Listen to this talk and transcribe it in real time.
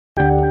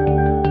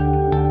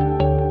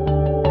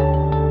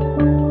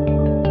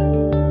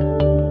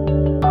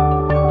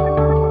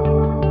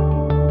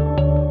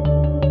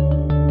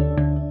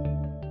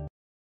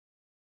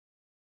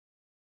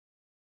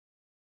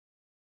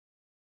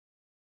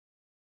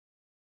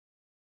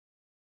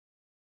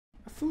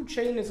food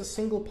chain is a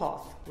single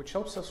path which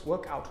helps us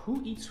work out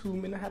who eats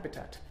whom in a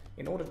habitat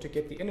in order to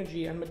get the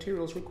energy and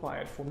materials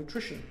required for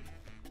nutrition.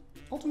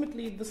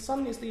 Ultimately, the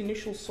sun is the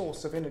initial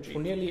source of energy for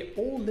nearly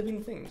all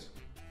living things.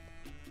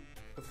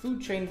 The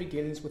food chain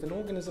begins with an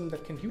organism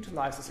that can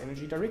utilize this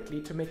energy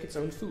directly to make its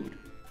own food.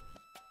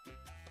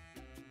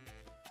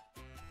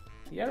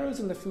 The arrows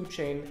in the food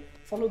chain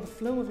follow the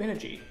flow of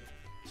energy,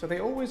 so they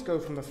always go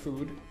from the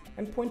food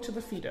and point to the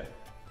feeder.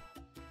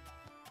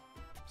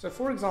 So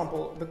for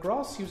example, the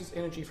grass uses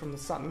energy from the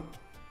sun,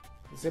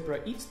 the zebra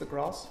eats the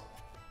grass,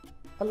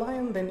 a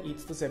lion then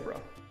eats the zebra.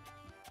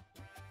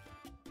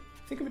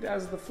 Think of it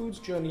as the food's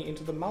journey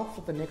into the mouth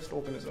of the next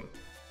organism.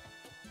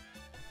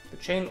 The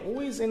chain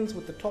always ends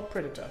with the top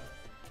predator,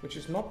 which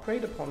is not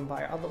preyed upon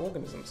by other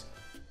organisms,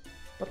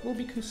 but will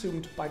be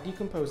consumed by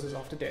decomposers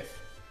after death.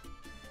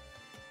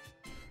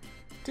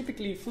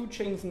 Typically, food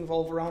chains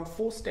involve around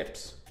 4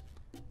 steps.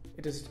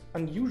 It is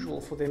unusual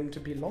for them to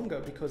be longer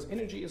because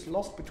energy is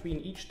lost between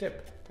each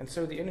step, and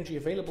so the energy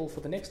available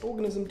for the next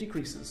organism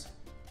decreases.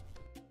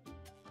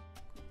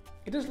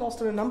 It is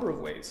lost in a number of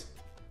ways.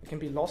 It can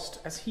be lost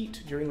as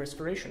heat during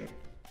respiration,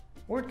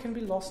 or it can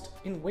be lost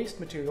in waste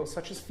materials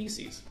such as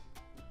feces.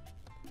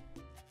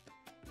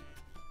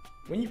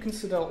 When you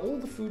consider all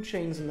the food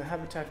chains in the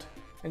habitat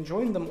and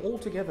join them all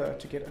together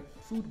to get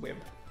a food web,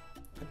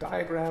 a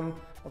diagram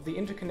of the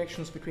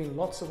interconnections between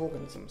lots of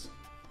organisms,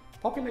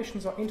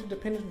 populations are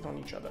interdependent on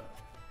each other,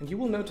 and you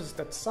will notice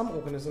that some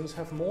organisms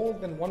have more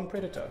than one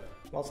predator,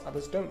 whilst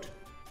others don't.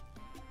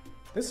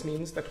 This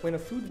means that when a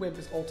food web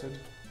is altered,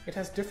 it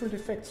has different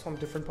effects on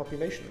different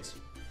populations.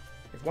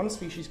 If one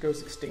species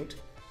goes extinct,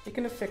 it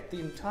can affect the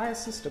entire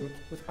system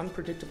with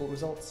unpredictable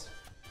results.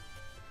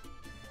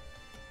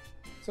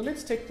 So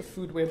let's take the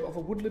food web of a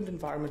woodland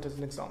environment as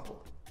an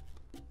example.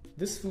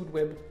 This food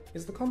web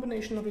is the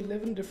combination of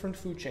 11 different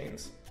food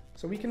chains,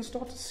 so we can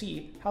start to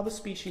see how the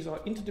species are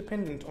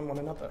interdependent on one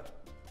another.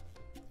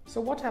 So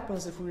what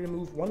happens if we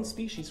remove one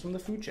species from the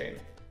food chain?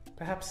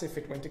 Perhaps if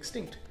it went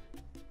extinct?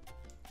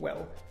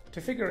 Well, to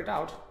figure it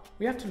out,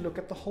 we have to look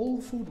at the whole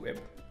food web.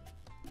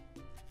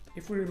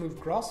 If we remove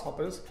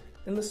grasshoppers,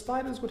 then the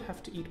spiders would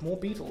have to eat more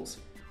beetles,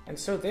 and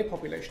so their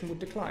population would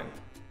decline.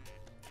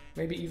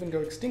 Maybe even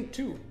go extinct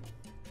too.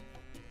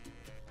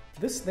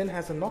 This then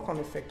has a knock-on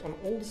effect on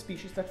all the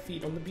species that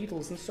feed on the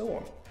beetles and so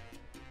on.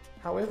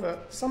 However,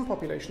 some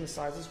population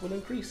sizes will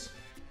increase.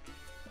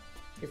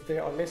 If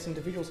there are less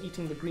individuals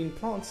eating the green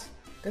plants,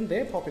 then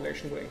their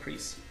population will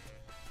increase,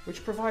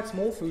 which provides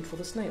more food for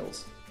the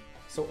snails.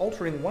 So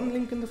altering one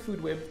link in the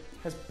food web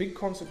has big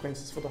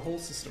consequences for the whole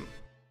system.